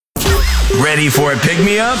Ready for a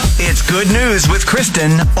pick-me-up? It's Good News with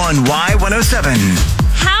Kristen on Y107.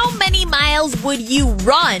 How many miles would you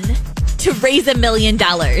run to raise $1 million?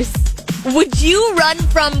 Would you run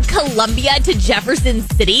from Columbia to Jefferson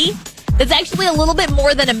City? That's actually a little bit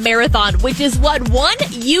more than a marathon, which is what one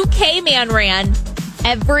UK man ran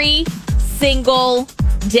every single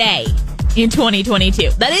day in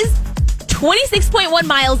 2022. That is 26.1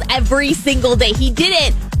 miles every single day. He did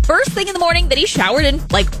it first thing in the morning, then he showered and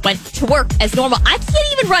went to work as normal. I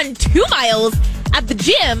can't even run 2 miles at the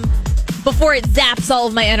gym before it zaps all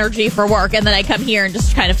of my energy for work, and then I come here and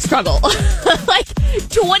just kind of struggle.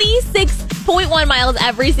 26.1 miles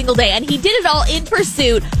every single day, and he did it all in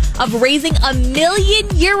pursuit of raising €1 million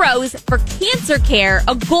for cancer care,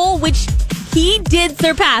 a goal which he did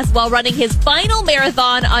surpass while running his final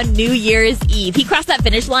marathon on New Year's Eve. He crossed that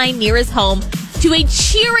finish line near his home to a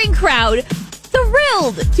cheering crowd,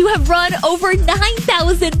 thrilled to have run over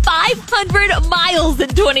 9,500 miles in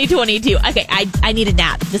 2022. Okay, I need a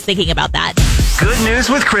nap just thinking about that. Good News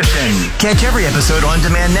with Kristen. Catch every episode on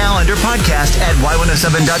demand now under podcast at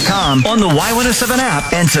Y107.com, on the Y107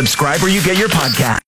 app, and subscribe where you get your podcast.